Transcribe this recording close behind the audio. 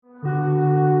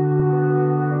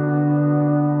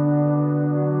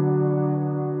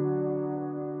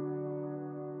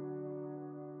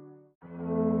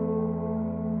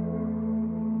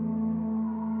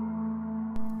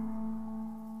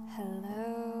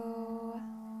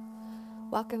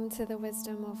Welcome to the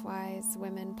Wisdom of Wise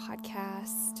Women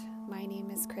podcast. My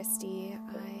name is Christy.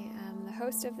 I am the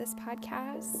host of this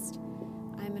podcast.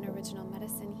 I'm an original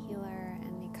medicine healer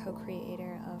and the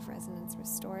co-creator of Resonance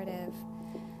Restorative,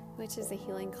 which is a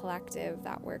healing collective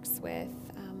that works with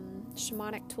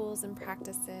shamanic tools and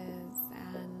practices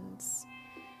and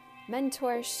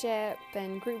mentorship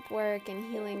and group work and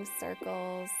healing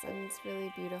circles, and it's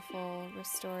really beautiful,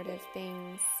 restorative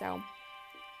things. So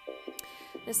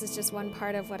this is just one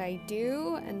part of what I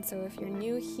do, and so if you're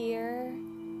new here,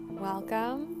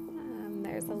 welcome.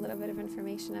 There's a little bit of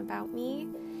information about me.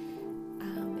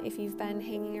 If you've been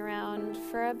hanging around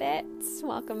for a bit,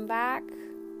 welcome back.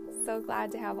 So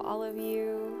glad to have all of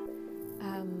you.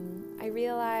 I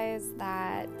realize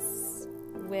that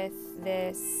with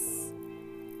this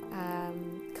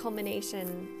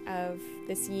culmination of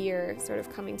this year sort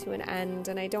of coming to an end,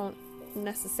 and I don't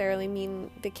necessarily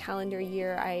mean the calendar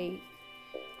year.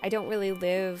 I don't really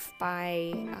live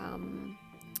by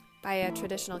a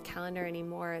traditional calendar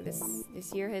anymore. This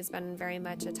year has been very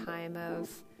much a time of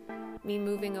me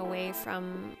moving away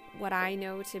from what I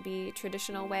know to be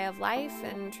traditional way of life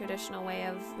and traditional way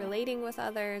of relating with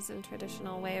others and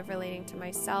traditional way of relating to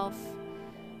myself.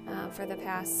 For the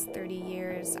past 30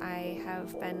 years, I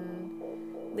have been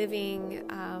living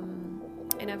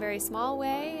in a very small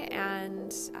way,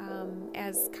 and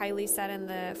as Kylie said in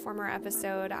the former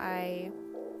episode, I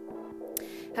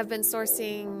have been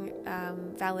sourcing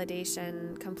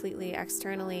validation completely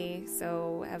externally,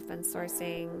 so have been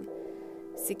sourcing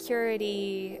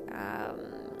security,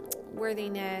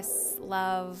 worthiness,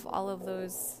 love, all of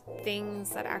those things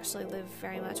that actually live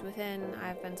very much within.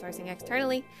 I've been sourcing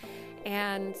externally,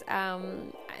 and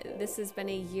this has been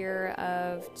a year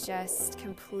of just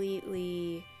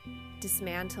completely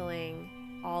dismantling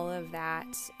all of that,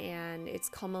 and it's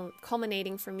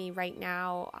culminating for me right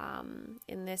now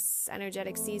in this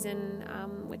energetic season,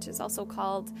 which is also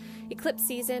called eclipse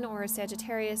season or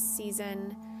Sagittarius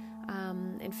season.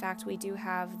 In fact, we do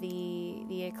have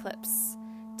the eclipse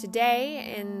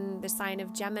today in the sign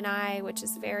of Gemini, which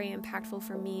is very impactful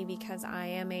for me because I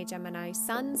am a Gemini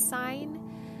sun sign,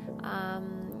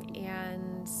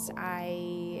 and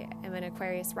I am an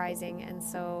Aquarius rising, and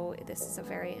so this is a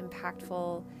very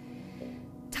impactful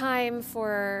time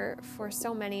for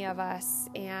so many of us,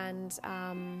 and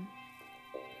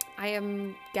I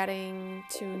am getting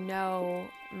to know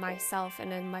myself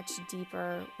in a much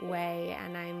deeper way,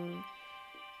 and I'm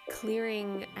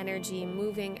clearing energy,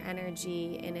 moving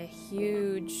energy in a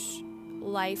huge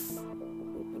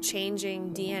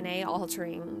life-changing,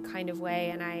 DNA-altering kind of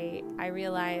way, and I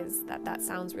realize that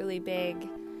sounds really big,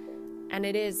 and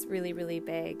it is really, really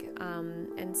big,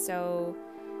 and so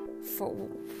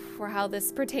for how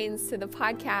this pertains to the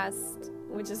podcast,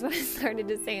 which is what I started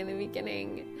to say in the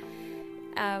beginning,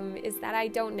 is that I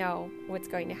don't know what's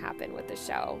going to happen with the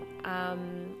show.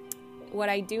 What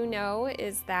I do know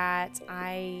is that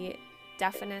I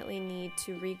definitely need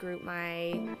to regroup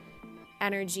my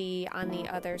energy on the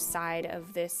other side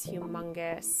of this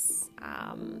humongous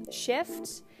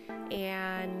shift,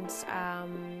 and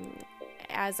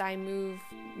as I move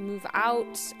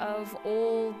out of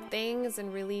old things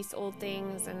and release old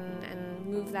things and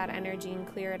move that energy and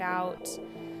clear it out,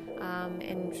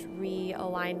 and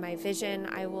realign my vision,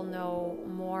 I will know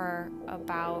more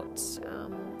about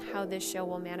how this show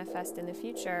will manifest in the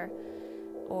future,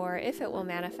 or if it will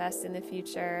manifest in the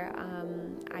future.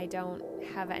 I don't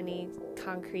have any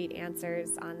concrete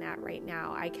answers on that right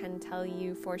now. I can tell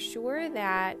you for sure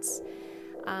that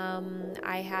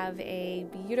I have a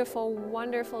beautiful,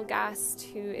 wonderful guest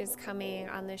who is coming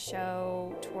on the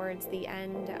show towards the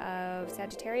end of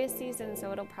Sagittarius season,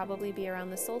 so it'll probably be around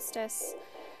the solstice.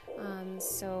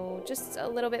 So just a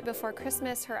little bit before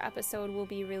Christmas, her episode will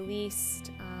be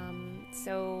released.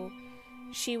 So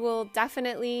she will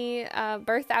definitely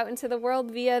birth out into the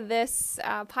world via this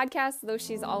podcast, though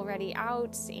she's already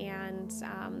out, and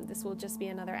this will just be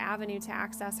another avenue to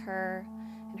access her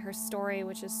and her story,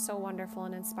 which is so wonderful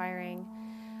and inspiring.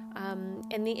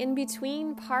 And the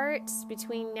in-between part,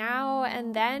 between now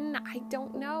and then, I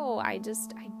don't know. I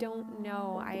don't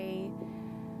know.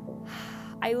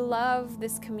 I love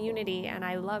this community, and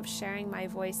I love sharing my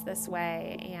voice this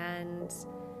way, and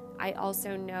I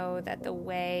also know that the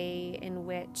way in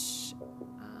which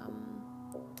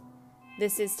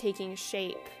this is taking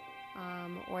shape,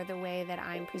 or the way that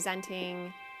I'm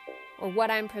presenting, or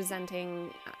what I'm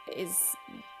presenting, is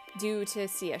due to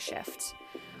see a shift,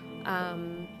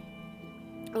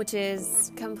 which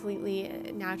is completely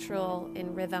natural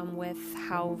in rhythm with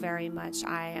how very much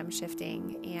I am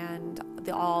shifting, and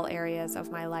all areas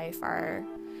of my life are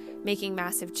making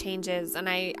massive changes. And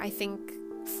I think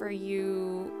for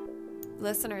you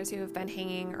listeners who have been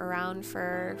hanging around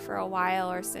for a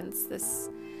while, or since this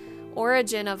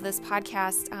origin of this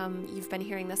podcast, you've been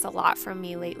hearing this a lot from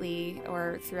me lately,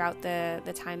 or throughout the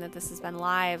time that this has been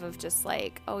live, of just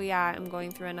like, oh yeah, I'm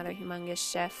going through another humongous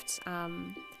shift.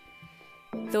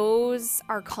 Those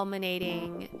are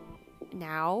culminating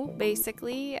now,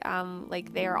 basically.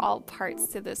 Like, they are all parts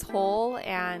to this whole,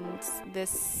 and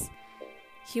this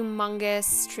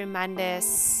humongous,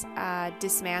 tremendous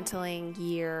dismantling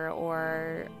year,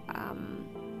 or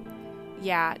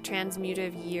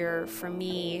transmutive year for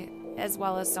me, as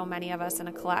well as so many of us in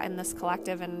this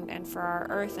collective, and for our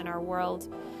earth and our world.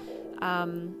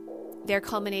 They're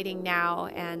culminating now,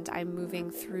 and I'm moving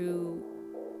through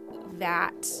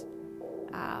that,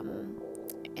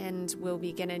 and we'll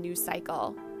begin a new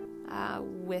cycle.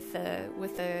 With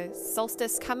the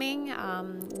solstice coming,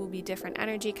 will be different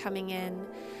energy coming in.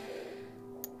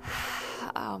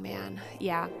 Oh man,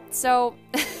 yeah. So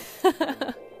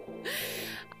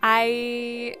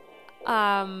I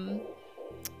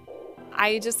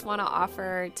just want to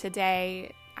offer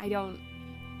today. I don't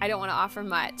want to offer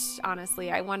much,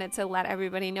 honestly. I wanted to let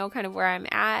everybody know kind of where I'm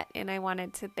at, and I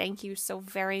wanted to thank you so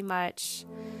very much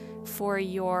for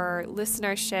your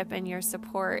listenership and your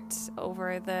support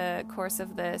over the course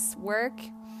of this work.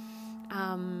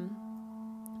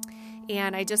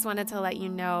 And I just wanted to let you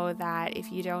know that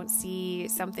if you don't see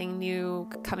something new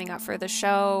coming up for the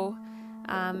show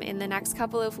in the next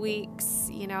couple of weeks,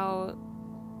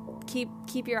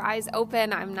 keep your eyes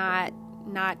open. I'm not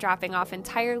dropping off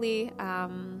entirely.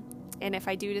 And if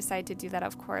I do decide to do that,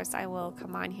 of course, I will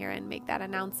come on here and make that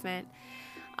announcement.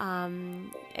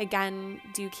 Again,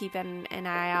 do keep an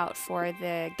eye out for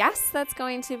the guest that's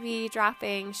going to be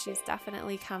dropping. She's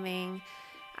definitely coming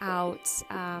out.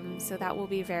 So that will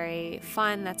be very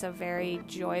fun. That's a very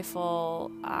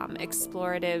joyful,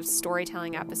 explorative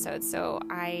storytelling episode. So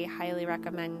I highly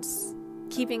recommend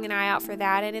keeping an eye out for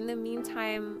that. And in the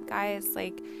meantime, guys,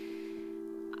 like,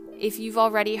 if you've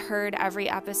already heard every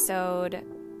episode,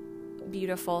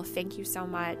 beautiful, thank you so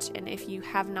much. And if you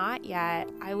have not yet,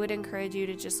 I would encourage you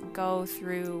to just go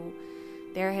through.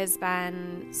 There has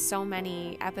been so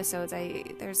many episodes.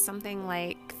 There's something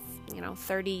like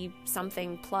 30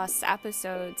 something plus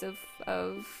episodes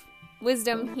of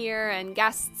wisdom here, and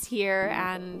guests here,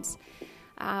 and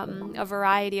a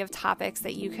variety of topics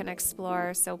that you can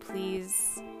explore. So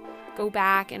please go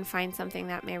back and find something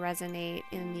that may resonate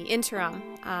in the interim,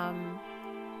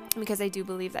 because I do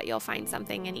believe that you'll find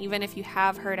something. And even if you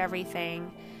have heard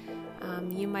everything,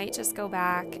 you might just go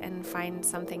back and find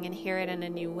something and hear it in a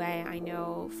new way. I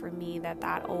know for me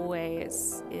that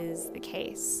always is the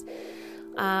case.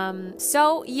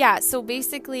 So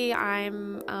basically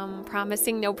I'm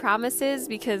promising no promises,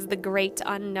 because the great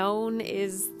unknown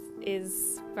is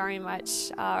very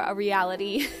much a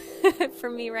reality for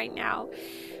me right now.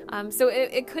 So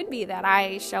it could be that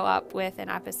I show up with an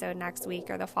episode next week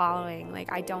or the following.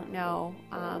 Like, I don't know.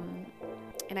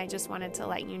 And I just wanted to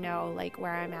let you know, like,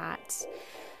 where I'm at.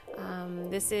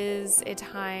 This is a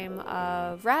time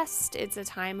of rest. It's a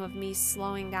time of me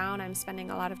slowing down. I'm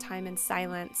spending a lot of time in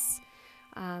silence.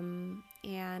 And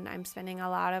I'm spending a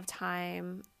lot of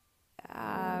time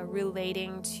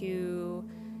relating to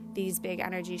these big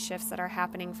energy shifts that are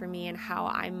happening for me, and how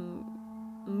I'm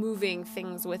moving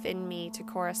things within me to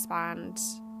correspond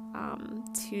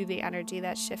to the energy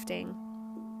that's shifting.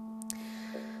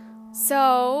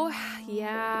 So,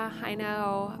 yeah, I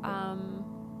know.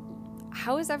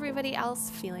 How is everybody else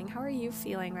feeling? How are you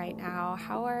feeling right now?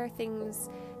 How are things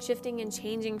shifting and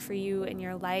changing for you in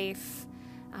your life?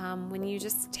 When you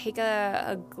just take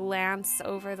a glance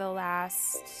over the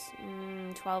last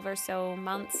 12 or so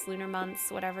months, lunar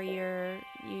months, whatever you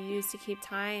use to keep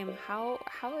time, how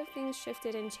have things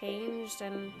shifted and changed?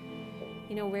 And,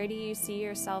 where do you see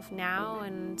yourself now?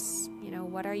 And,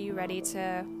 what are you ready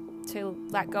to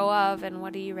let go of, and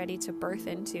what are you ready to birth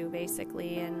into,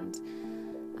 basically? And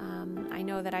I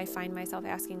know that I find myself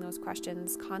asking those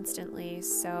questions constantly.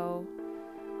 So,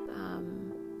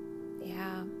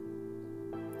 yeah.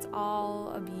 It's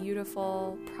all a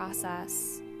beautiful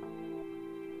process,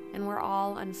 and we're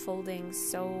all unfolding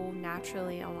so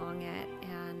naturally along it.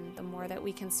 And the more that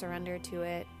we can surrender to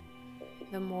it,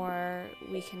 the more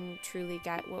we can truly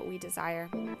get what we desire.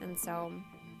 And so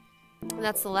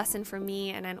that's the lesson for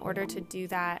me. And in order to do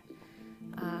that,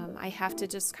 I have to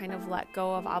just kind of let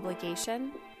go of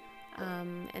obligation.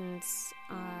 And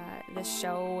this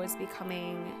show is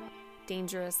becoming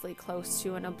dangerously close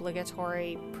to an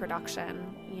obligatory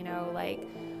production, like,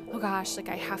 oh gosh, like,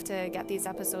 I have to get these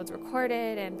episodes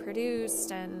recorded and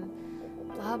produced and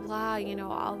blah blah,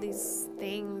 all these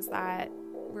things that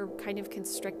were kind of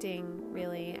constricting,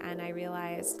 really. And I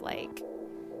realized, like,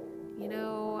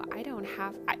 I don't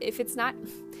have, if it's not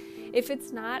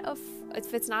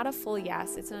a full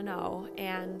yes, it's a no.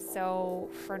 And so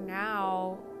for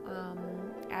now,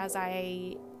 as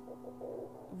I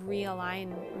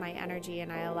realign my energy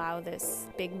and I allow this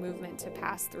big movement to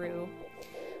pass through,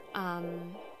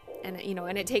 and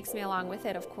it takes me along with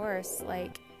it, of course,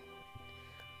 like,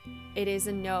 it is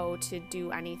a no to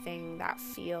do anything that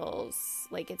feels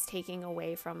like it's taking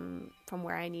away from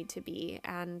where I need to be.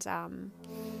 And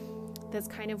that's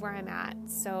kind of where I'm at.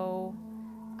 So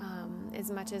as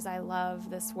much as I love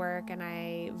this work and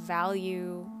I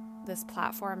value this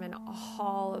platform and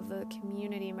all of the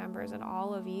community members and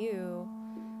all of you,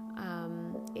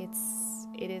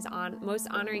 it is most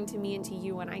honoring to me and to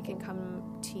you when I can come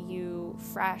to you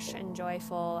fresh and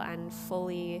joyful and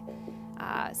fully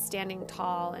standing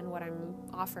tall in what I'm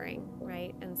offering,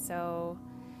 right? And so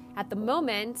at the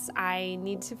moment, I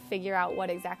need to figure out what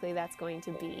exactly that's going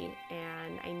to be,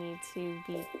 and I need to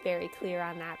be very clear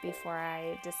on that before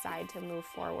I decide to move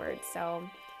forward. So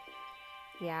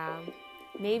yeah,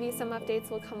 maybe some updates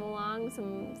will come along,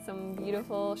 some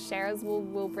beautiful shares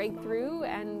will break through,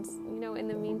 and in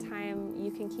the meantime,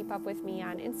 you can keep up with me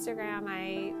on Instagram.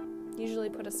 I usually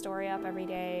put a story up every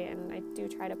day, and I do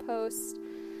try to post.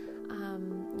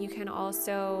 You can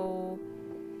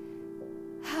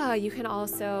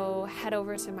also head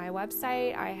over to my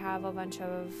website. I have a bunch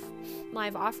of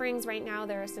live offerings right now.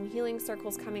 There are some healing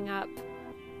circles coming up.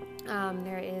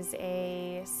 There is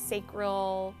a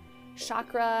sacral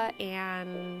chakra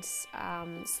and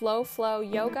slow flow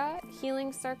yoga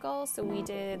healing circle. So we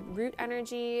did root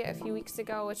energy a few weeks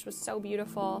ago, which was so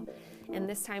beautiful. And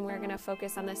this time we're going to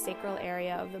focus on the sacral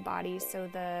area of the body. So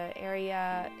the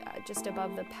area just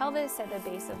above the pelvis at the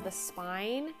base of the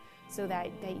spine. So that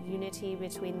unity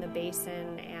between the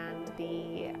basin and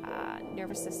the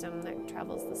nervous system that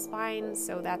travels the spine.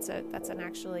 So that's an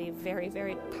actually very,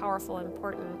 very powerful,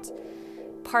 important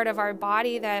part of our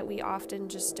body that we often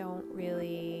just don't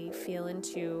really feel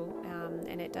into,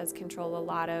 and it does control a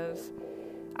lot of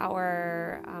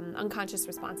our unconscious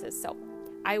responses. So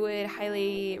I would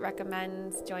highly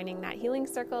recommend joining that healing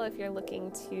circle if you're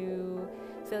looking to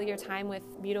fill your time with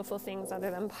beautiful things other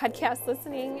than podcast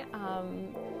listening.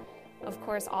 Of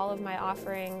course, all of my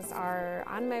offerings are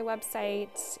on my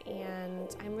website,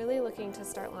 and I'm really looking to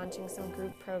start launching some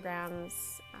group programs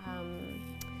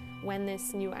when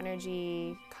this new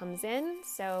energy comes in.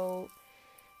 So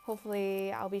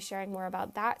hopefully I'll be sharing more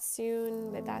about that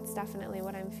soon, but that's definitely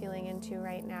what I'm feeling into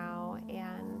right now.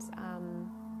 And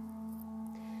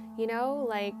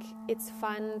it's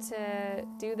fun to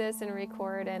do this and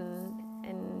record and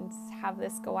have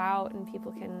this go out, and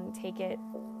people can take it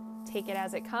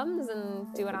as it comes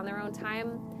and do it on their own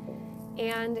time.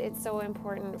 And it's so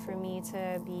important for me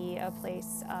to be a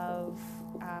place of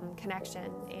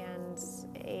connection and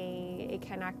a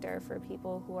connector for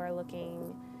people who are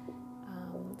looking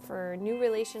for new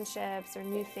relationships or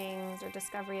new things or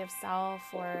discovery of self,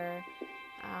 or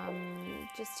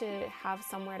just to have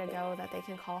somewhere to go that they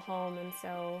can call home. And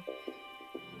so,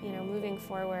 moving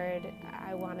forward,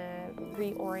 I want to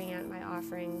reorient my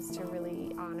offerings to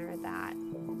really honor that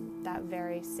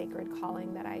very sacred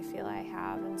calling that I feel I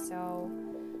have. And so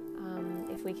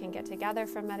if we can get together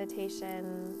for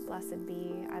meditation, blessed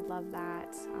be, I'd love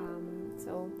that.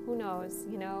 So who knows,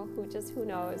 who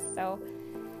knows? So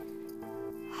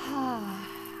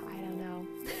I don't know.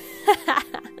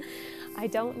 I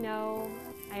don't know.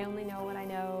 I only know what I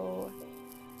know,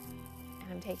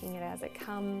 and I'm taking it as it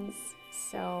comes.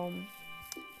 So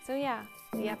yeah,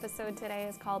 the episode today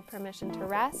is called Permission to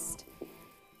Rest.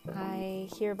 I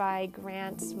hereby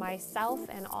grant myself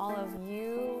and all of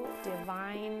you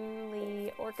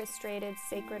divinely orchestrated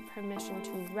sacred permission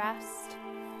to rest,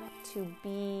 to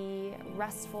be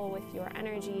restful with your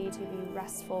energy, to be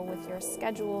restful with your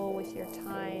schedule, with your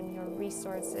time, your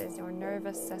resources, your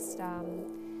nervous system,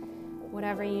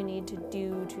 whatever you need to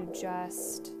do to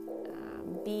just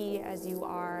be as you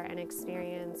are and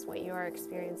experience what you are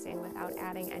experiencing without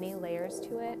adding any layers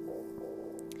to it.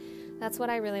 That's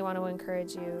what I really want to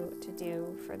encourage you to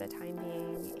do for the time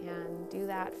being, and do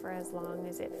that for as long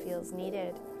as it feels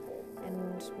needed.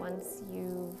 And once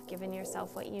you've given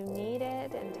yourself what you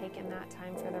needed and taken that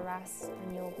time for the rest,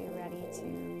 then you'll be ready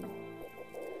to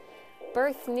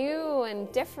birth new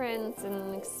and different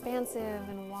and expansive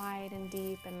and wide and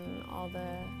deep, and all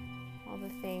the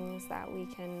things that we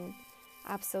can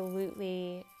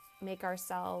absolutely make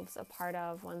ourselves a part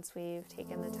of once we've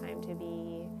taken the time to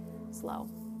be slow.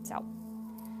 So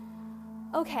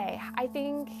Okay, I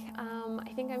think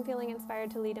I'm feeling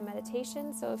inspired to lead a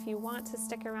meditation, so if you want to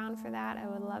stick around for that, I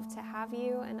would love to have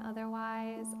you, and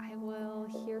otherwise I will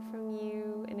hear from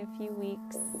you in a few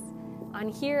weeks on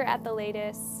here at the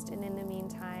latest, and in the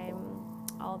meantime,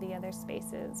 all the other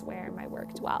spaces where my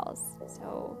work dwells.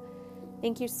 So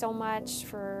thank you so much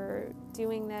for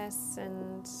doing this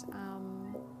and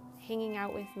hanging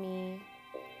out with me.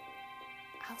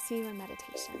 I'll see you in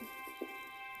meditation.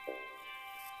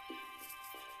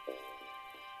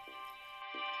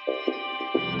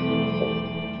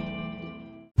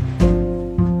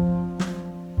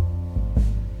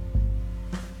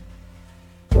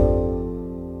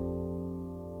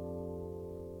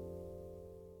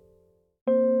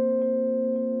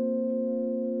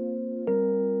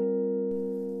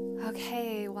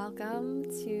 Okay, welcome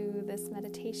to this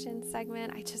meditation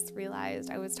segment. I just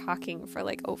realized I was talking for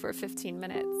like over 15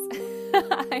 minutes.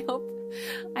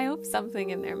 I hope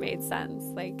something in there made sense.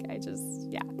 I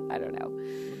don't know.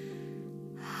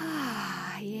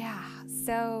 Yeah,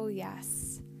 so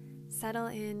yes, settle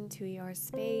into your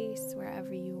space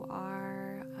wherever you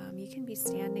are. You can be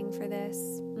standing for this.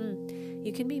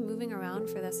 You can be moving around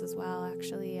for this as well.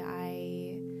 Actually,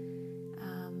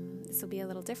 this will be a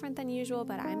little different than usual,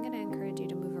 but I'm going to encourage you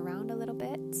to move around a little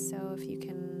bit. So if you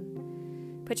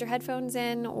can put your headphones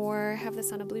in or have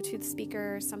this on a Bluetooth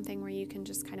speaker or something where you can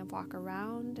just kind of walk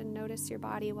around and notice your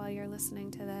body while you're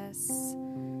listening to this,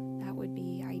 that would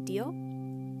be ideal.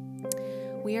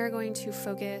 We are going to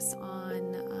focus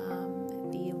on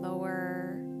the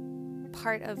lower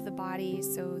part of the body,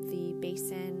 so the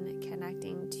basin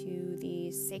connecting to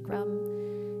the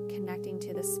sacrum, connecting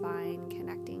to the spine,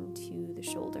 connecting to the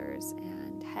shoulders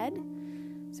and head.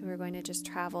 So we're going to just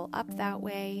travel up that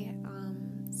way.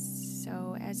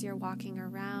 So as you're walking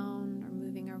around or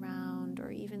moving around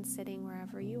or even sitting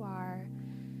wherever you are,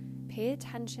 pay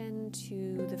attention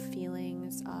to the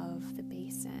feelings of the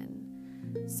basin.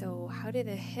 So how do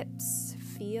the hips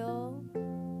feel?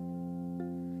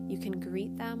 You can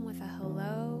greet them with a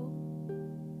hello.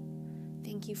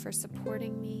 Thank you for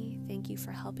supporting me. Thank you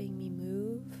for helping me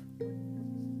move.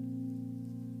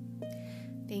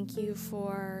 Thank you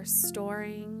for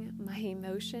storing my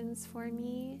emotions for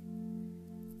me.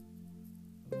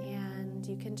 And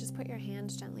you can just put your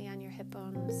hands gently on your hip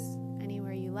bones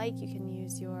anywhere you like. You can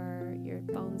use your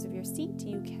bones of your seat.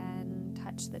 You can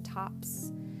touch the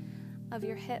tops of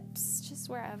your hips, just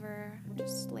wherever.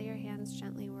 Just lay your hands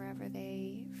gently wherever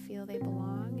they feel they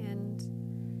belong, and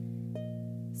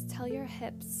just tell your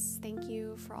hips, thank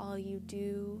you for all you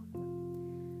do.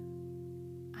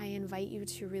 I invite you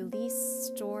to release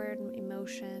stored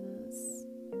emotions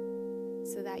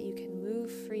so that you can move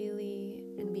freely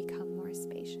and become more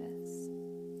spacious.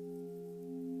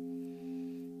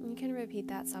 You can repeat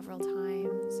that several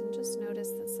times and just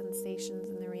notice the sensations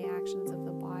and the reactions of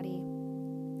the body.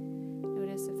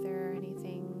 Notice if there are any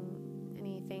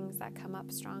things that come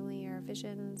up strongly, or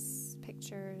visions,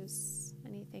 pictures,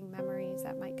 memories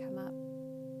that might come up.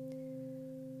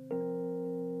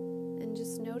 And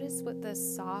just notice what the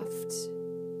soft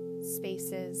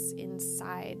spaces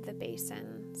inside the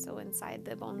basin, so inside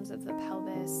the bones of the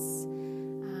pelvis.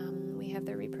 We have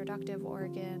the reproductive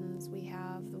organs, we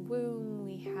have the womb,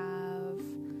 we have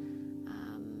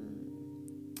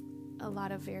a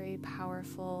lot of very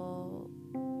powerful,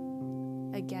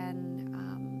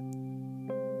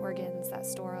 organs that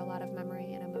store a lot of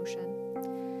memory and emotion.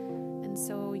 And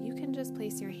so you can just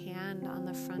place your hand on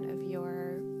the front of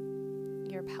your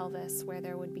pelvis where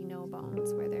there would be no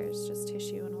bones, where there's just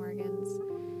tissue and organs.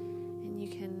 And you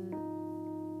can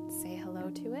say hello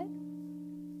to it.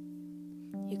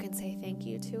 You can say thank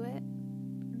you to it.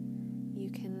 You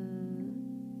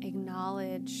can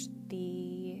acknowledge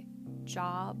the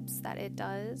jobs that it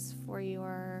does for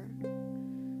your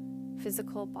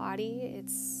physical body,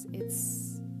 its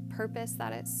purpose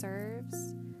that it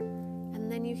serves. And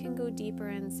then you can go deeper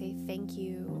and say thank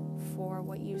you for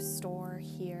what you store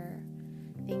here.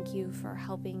 Thank you for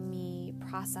helping me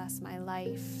process my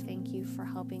life. Thank you for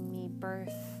helping me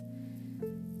birth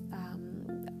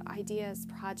ideas,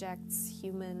 projects,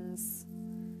 humans.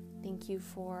 Thank you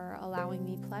for allowing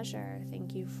me pleasure.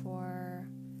 Thank you for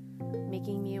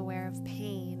making me aware of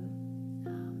pain.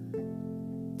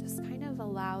 Just kind of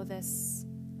allow this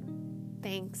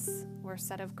thanks or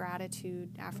set of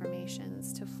gratitude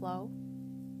affirmations to flow.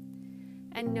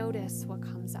 And notice what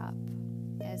comes up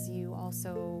as you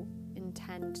also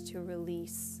intend to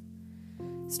release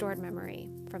stored memory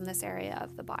from this area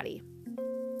of the body.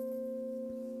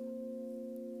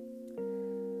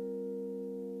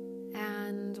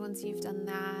 And once you've done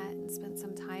that and spent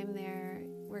some time there,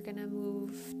 we're going to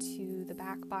move to the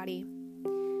back body.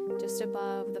 just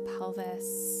above the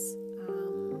pelvis,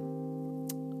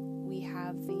 we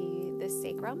have the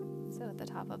sacrum. So at the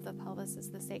top of the pelvis is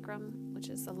the sacrum, which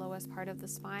is the lowest part of the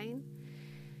spine,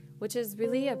 which is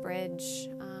really a bridge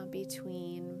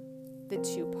between the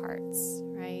two parts,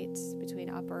 right? Between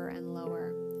upper and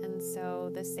lower. And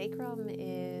so the sacrum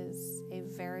is a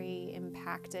very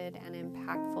impacted and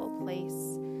impactful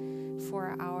place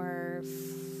for our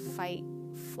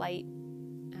fight-flight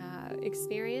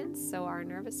experience, so our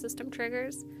nervous system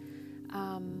triggers.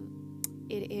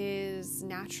 It is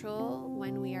natural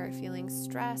when we are feeling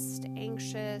stressed,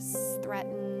 anxious,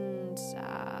 threatened,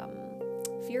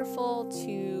 fearful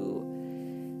to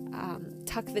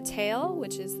tuck the tail,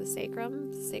 which is the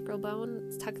sacrum, the sacral bone,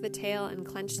 tuck the tail and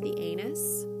clench the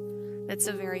anus. That's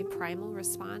a very primal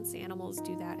response. Animals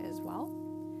do that as well.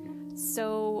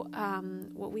 So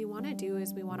what we want to do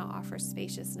is we want to offer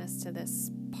spaciousness to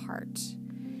this part.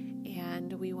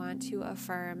 And we want to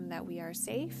affirm that we are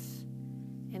safe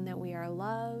and that we are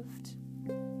loved,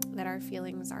 that our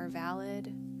feelings are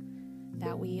valid,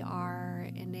 that we are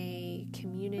in a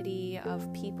community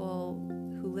of people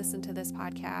who listen to this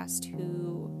podcast,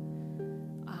 who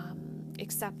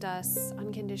accept us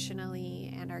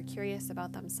unconditionally and are curious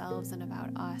about themselves and about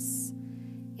us,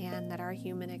 and that our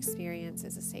human experience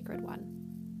is a sacred one.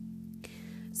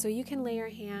 So you can lay your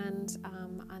hand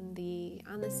on the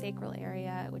sacral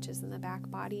area, which is in the back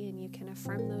body, and you can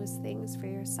affirm those things for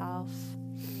yourself.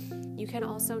 You can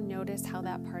also notice how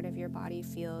that part of your body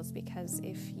feels, because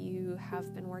if you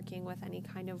have been working with any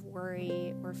kind of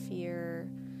worry or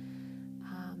fear,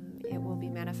 it will be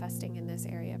manifesting in this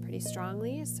area pretty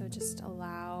strongly. So just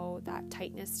allow that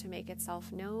tightness to make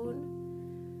itself known.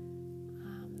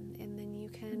 And then you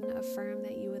can affirm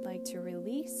that you would like to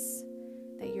release,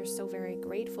 that you're so very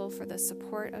grateful for the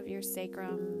support of your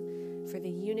sacrum, for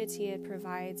the unity it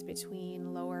provides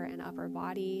between lower and upper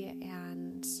body,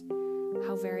 and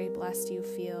how very blessed you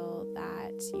feel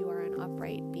that you are an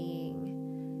upright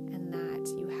being and that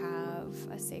you have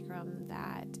a sacrum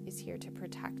that is here to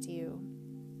protect you.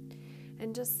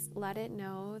 And just let it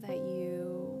know that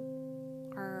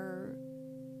you are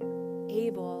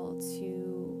able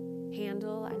to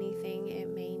handle anything it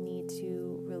may need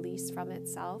to release from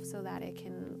itself so that it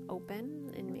can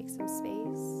open and make some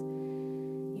space.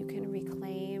 You can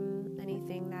reclaim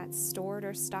anything that's stored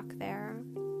or stuck there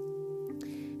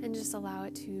and just allow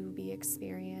it to be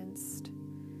experienced.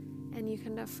 And you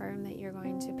can affirm that you're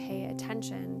going to pay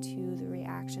attention to the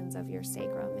reactions of your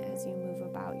sacrum as you move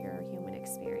about your human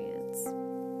experience.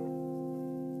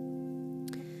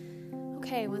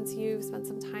 Okay, once you've spent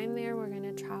some time there, we're going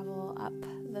to travel up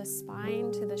the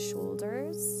spine to the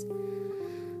shoulders.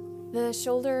 The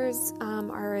shoulders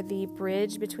are the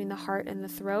bridge between the heart and the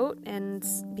throat, and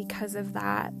because of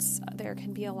that, there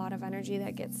can be a lot of energy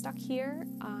that gets stuck here.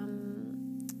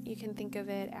 You can think of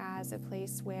it as a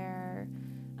place where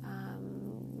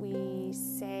we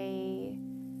say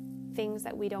things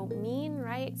that we don't mean,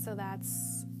 right? So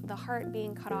that's the heart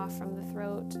being cut off from the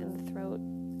throat and the throat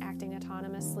acting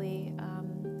autonomously.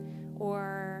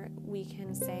 Or we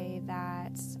can say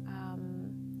that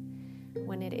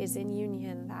when it is in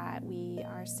union, that we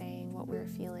are saying what we're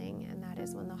feeling, and that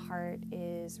is when the heart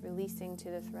is releasing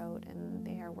to the throat and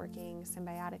they are working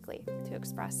symbiotically to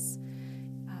express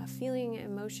feeling,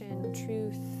 emotion,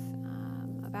 truth,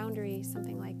 a boundary,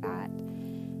 something like that.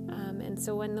 And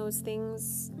so when those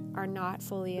things are not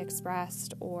fully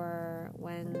expressed, or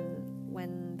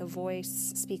when the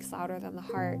voice speaks louder than the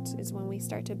heart, is when we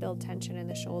start to build tension in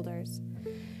the shoulders.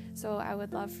 So I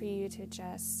would love for you to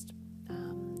just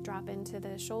drop into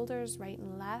the shoulders, right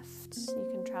and left. You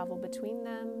can travel between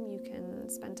them. You can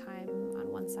spend time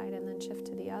on one side and then shift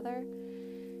to the other.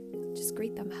 Just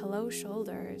greet them. Hello,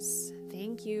 shoulders.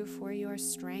 Thank you for your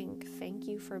strength. Thank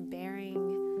you for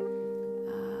bearing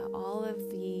all of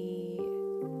the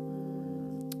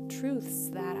truths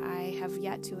that I have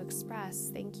yet to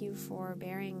express. Thank you for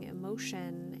bearing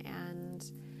emotion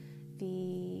and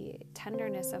the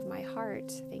tenderness of my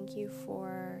heart. Thank you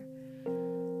for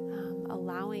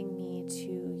allowing me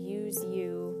to use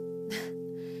you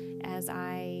as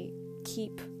I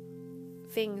keep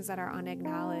things that are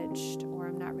unacknowledged or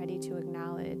I'm not ready to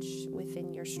acknowledge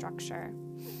within your structure.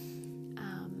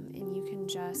 And you can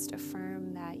just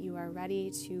affirm that you are ready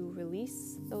to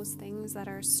release those things that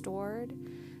are stored,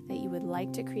 that you would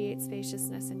like to create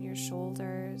spaciousness in your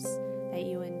shoulders, that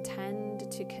you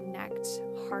intend to connect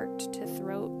heart to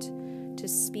throat, to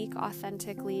speak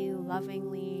authentically,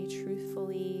 lovingly,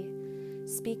 truthfully,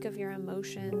 speak of your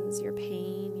emotions, your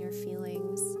pain, your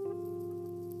feelings.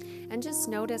 And just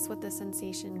notice what the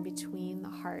sensation between the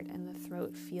heart and the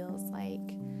throat feels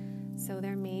like. So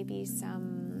there may be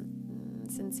some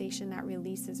sensation that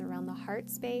releases around the heart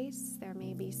space. There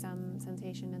may be some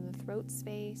sensation in the throat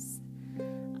space.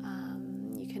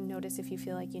 You can notice if you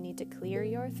feel like you need to clear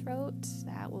your throat.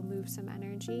 That will move some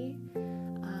energy.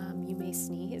 You may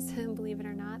sneeze, believe it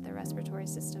or not. The respiratory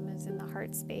system is in the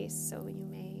heart space, so you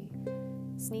may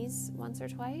sneeze once or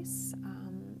twice.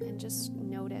 And just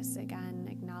notice again,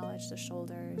 acknowledge the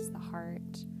shoulders, the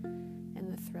heart,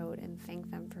 and the throat, and thank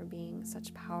them for being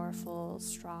such powerful,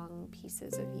 strong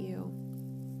pieces of you.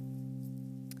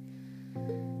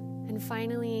 And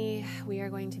finally, we are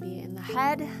going to be in the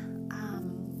head,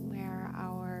 where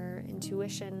our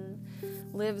intuition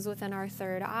lives within our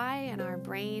third eye, and our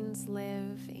brains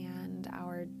live, and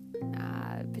our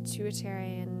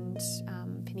pituitary and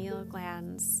pineal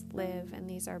glands live, and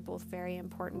these are both very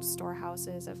important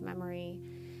storehouses of memory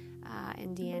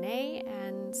and DNA.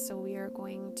 And so we are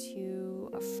going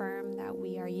to affirm that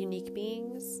we are unique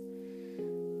beings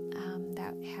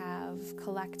that have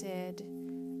collected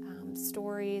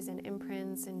stories and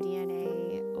imprints and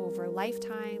DNA over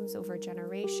lifetimes, over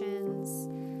generations,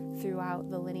 throughout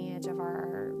the lineage of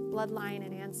our bloodline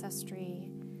and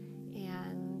ancestry.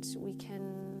 And we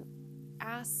can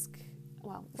ask,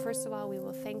 well, first of all, we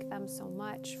will thank them so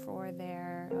much for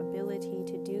their ability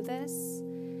to do this.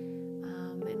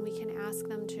 And we can ask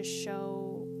them to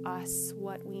show us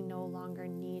what we no longer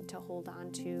need to hold on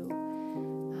to,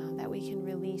 that we can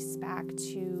release back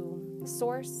to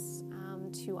source,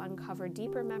 to uncover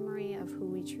deeper memory of who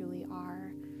we truly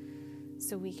are.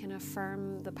 So we can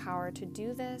affirm the power to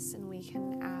do this, and we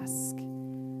can ask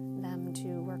them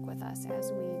to work with us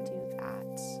as we do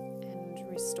that and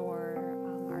restore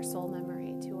our soul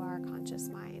memory to our conscious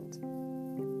mind.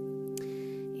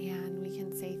 And we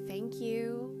can say thank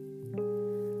you.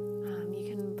 You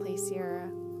can place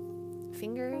your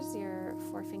fingers, your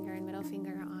forefinger and middle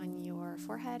finger on your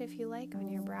forehead if you like, on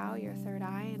your brow, your third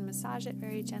eye, and massage it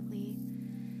very gently.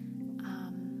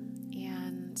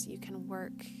 And you can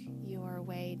work your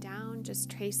way down, just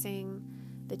tracing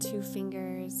the two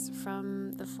fingers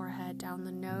from the forehead down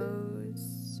the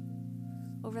nose,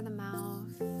 over the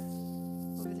mouth,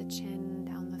 over the chin,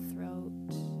 down the throat,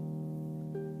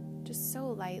 just so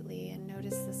lightly, and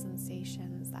notice the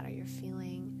sensations that you're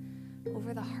feeling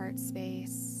over the heart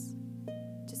space,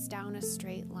 just down a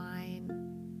straight line,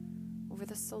 over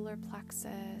the solar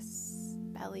plexus,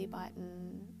 belly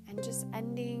button, and just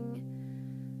ending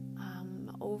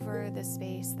over the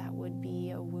space that would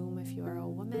be a womb if you are a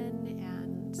woman,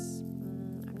 and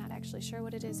I'm not actually sure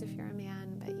what it is if you're a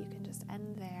man, but you can just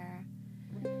end there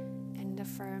and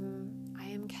affirm, I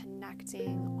am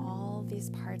connecting all these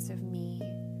parts of me,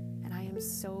 and I am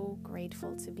so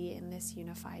grateful to be in this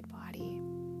unified body.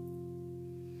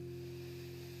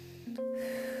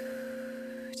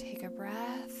 Take a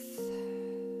breath.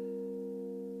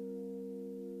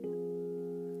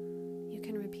 You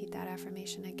can repeat that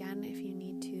affirmation again if you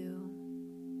need to.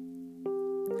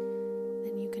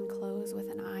 Then you can close with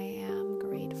an I am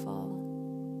grateful.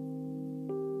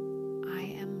 I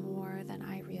am more than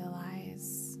I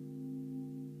realize.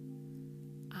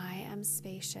 I am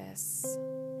spacious.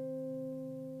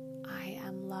 I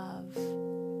am love.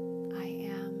 I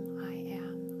am.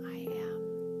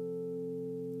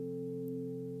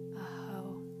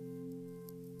 Aho.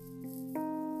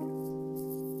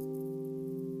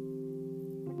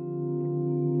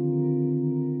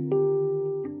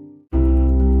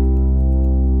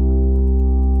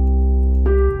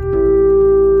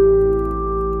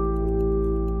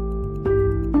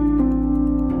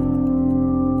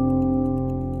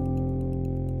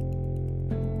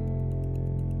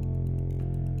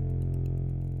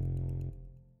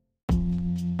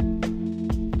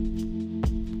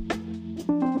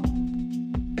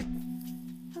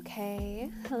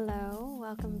 Hello,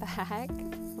 welcome back.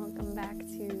 Welcome back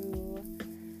to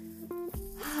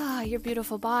your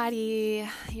beautiful body,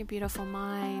 your beautiful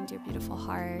mind, your beautiful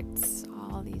heart,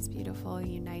 all these beautiful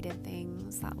united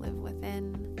things that live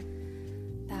within,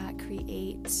 that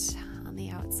create on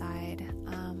the outside.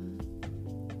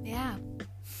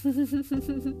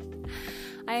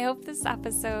 I hope this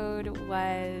episode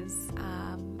was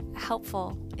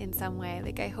helpful in some way.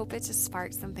 Like, I hope it just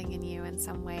sparked something in you in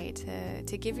some way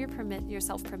to give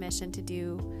yourself permission to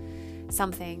do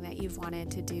something that you've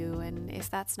wanted to do. And if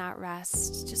that's not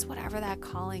rest, just whatever that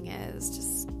calling is,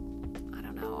 just, I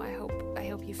don't know, I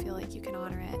hope you feel like you can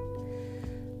honor it.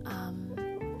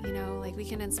 Like, we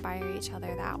can inspire each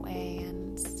other that way,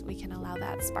 and we can allow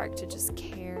that spark to just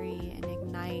carry and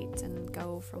ignite and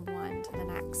go from one to the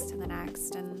next. And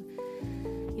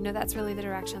that's really the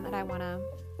direction that I want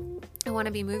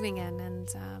to be moving in. And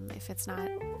if it's not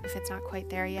quite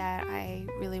there yet, I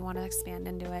really want to expand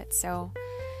into it. So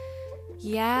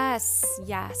Yes.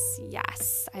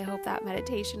 I hope that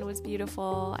meditation was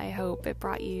beautiful. I hope it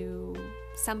brought you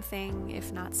something,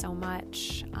 if not so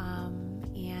much.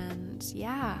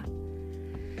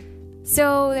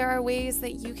 So there are ways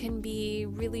that you can be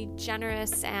really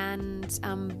generous and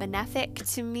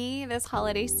benefic to me this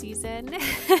holiday season.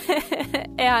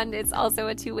 And it's also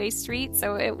a two-way street,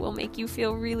 so it will make you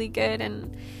feel really good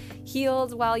and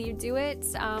healed while you do it.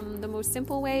 The most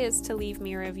simple way is to leave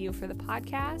me a review for the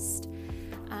podcast.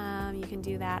 You can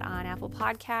do that on Apple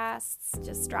Podcasts.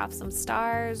 Just drop some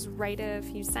stars, write a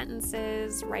few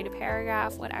sentences, write a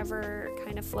paragraph, whatever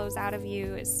kind of flows out of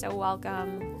you is so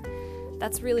welcome.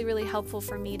 That's really, really helpful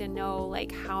for me to know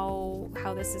like how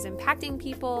this is impacting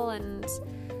people, and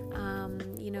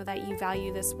that you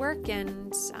value this work,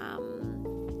 and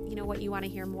what you want to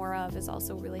hear more of is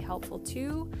also really helpful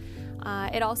too.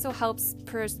 It also helps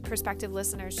prospective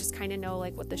listeners just kind of know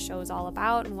like what the show is all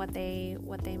about and what they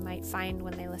might find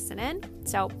when they listen in.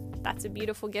 So that's a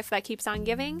beautiful gift that keeps on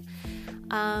giving.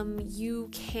 You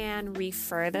can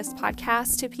refer this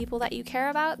podcast to people that you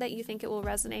care about, that you think it will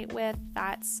resonate with.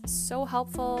 That's so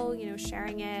helpful,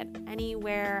 sharing it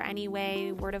anywhere, any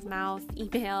way, word of mouth,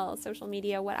 email, social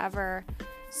media, whatever.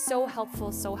 So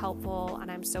helpful, and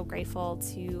I'm so grateful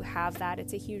to have that.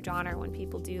 It's a huge honor when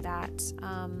people do that.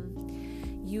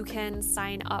 You can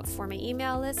sign up for my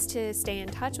email list to stay in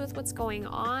touch with what's going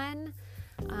on.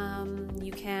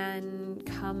 You can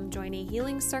come join a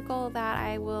healing circle that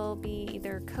I will be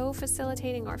either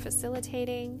co-facilitating or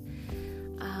facilitating.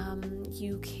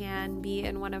 You can be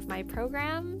in one of my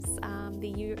programs. The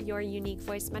Your Unique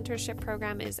Voice Mentorship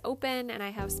Program is open, and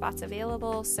I have spots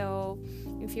available. So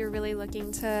if you're really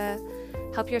looking to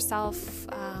help yourself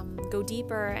go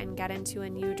deeper and get into a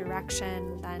new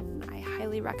direction, then I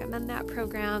highly recommend that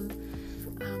program.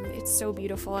 It's so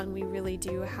beautiful, and we really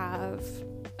do have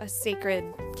a sacred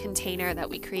container that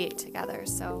we create together.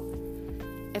 So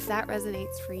if that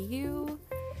resonates for you,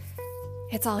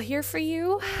 it's all here for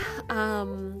you.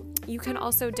 You can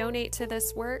also donate to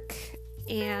this work,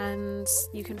 and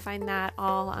you can find that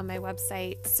all on my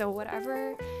website. So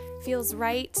whatever feels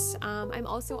right. I'm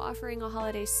also offering a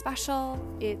holiday special.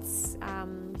 It's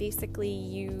basically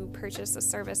you purchase a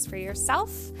service for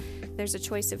yourself. There's a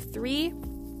choice of 3.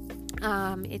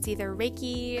 It's either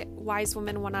Reiki, Wise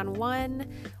Woman One-on-One,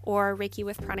 or Reiki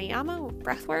with Pranayama,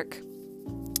 breathwork.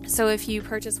 So if you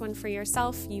purchase one for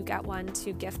yourself, you get one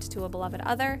to gift to a beloved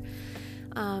other.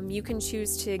 You can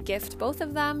choose to gift both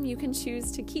of them. You can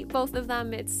choose to keep both of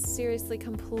them. It's seriously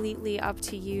completely up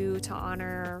to you to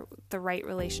honor the right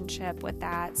relationship with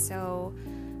that. So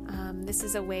this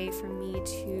is a way for me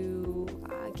to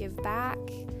give back,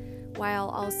 while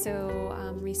also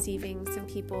receiving some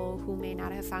people who may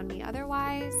not have found me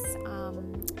otherwise,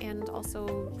 and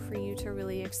also for you to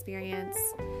really experience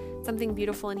something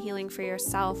beautiful and healing for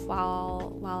yourself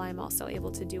while I'm also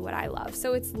able to do what I love.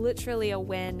 So it's literally a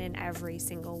win in every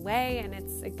single way, and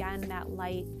it's again that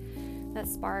light, that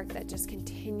spark that just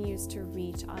continues to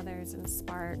reach others and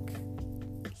spark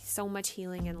so much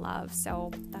healing and love.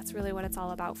 So that's really what it's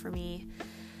all about for me.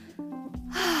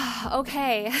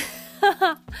 Okay.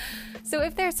 So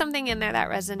if there's something in there that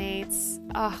resonates,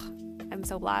 I'm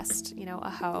so blessed,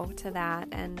 aho to that,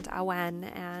 and awen,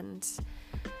 and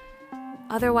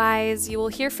otherwise you will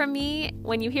hear from me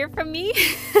when you hear from me.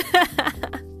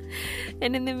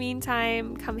 And in the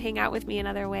meantime, come hang out with me in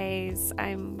other ways.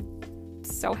 I'm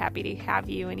so happy to have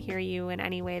you and hear you in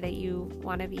any way that you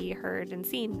want to be heard and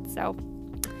seen. So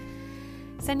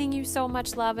sending you so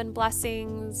much love and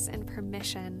blessings and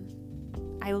permission.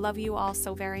 I love you all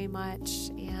so very much,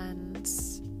 and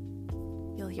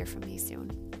you'll hear from me soon.